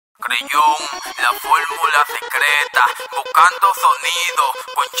Creyon, la fórmula secreta, buscando sonido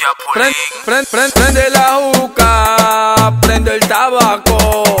con Chapulin. Prende la Hooka, prende el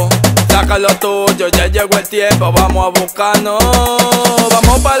tabaco, saca lo tuyo, ya llegó el tiempo, vamos a buscarnos.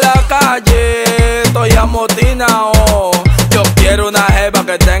 Vamos pa' la calle, estoy amotinao. Yo quiero una jeva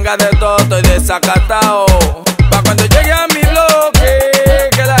que tenga de todo, estoy desacatao. Pa' cuando llegue a mi bloque,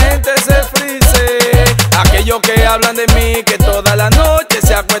 que la gente se frise. Aquellos que hablan de mí, que toda la noche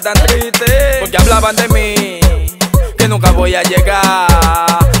se acuestan tristes, porque hablaban de mí, que nunca voy a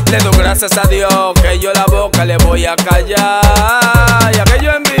llegar. Le doy gracias a Dios que yo la boca le voy a callar. Y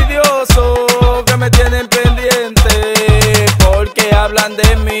aquellos envidiosos que me tienen pendiente, porque hablan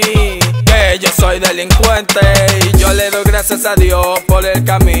de mí, que yo soy delincuente. Y yo le doy gracias a Dios por el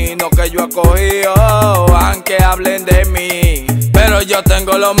camino que yo he cogido, aunque hablen de mí, pero yo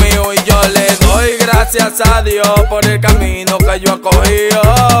tengo lo mío. Y yo le doy gracias a Dios por el camino que yo he cogido,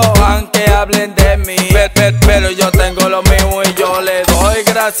 aunque hablen de mí, pero yo tengo lo mío. Y yo le doy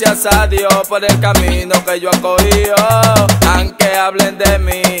gracias a Dios por el camino que yo he cogido, aunque hablen de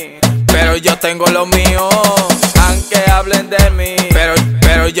mí, pero yo tengo lo mío. Aunque hablen de mí,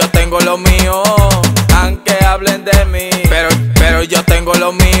 pero yo tengo lo mío. Aunque hablen de mí, pero yo tengo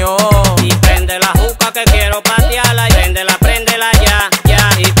lo mío. Y prende la juca que quiero patearla, y préndela ya, ya.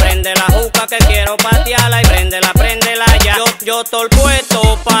 Y prende la juca que quiero patearla, y préndela ya. Yo estoy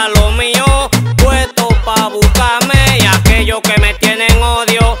puesto pa' lo mío, puesto pa' buscarme. Y aquellos que me tienen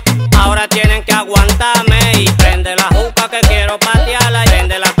odio, ahora tienen que aguantarme. Y prende la juca que quiero patearla, y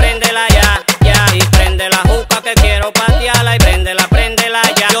préndela ya, ya. Y prende la juca que quiero patearla, y préndela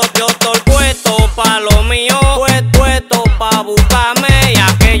ya. Yo estoy puesto pa' lo mío, puesto pa' buscarme. Y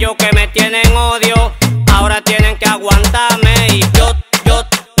aquellos que me tienen odio, ahora tienen que aguantarme. Y yo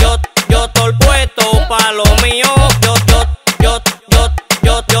estoy puesto pa' lo mío, yo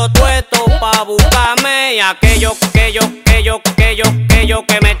puesto pa' buscarme. Y aquellos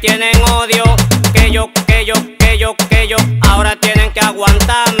que me tienen odio, que yo ahora tienen que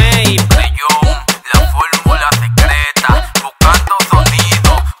aguantarme. Y Creyon, la fórmula secreta, buscando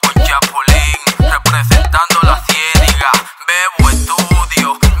sonido con Chapulin, representando la ciénaga. Bebo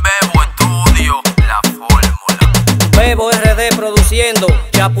estudio, la fórmula. Bebo RD produciendo,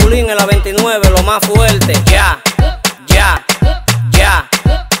 Chapulin en la 29, lo más fuerte. Ya.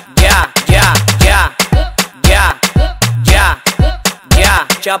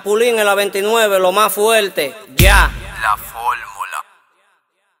 Chapulin en la 29, lo más fuerte. Ya. La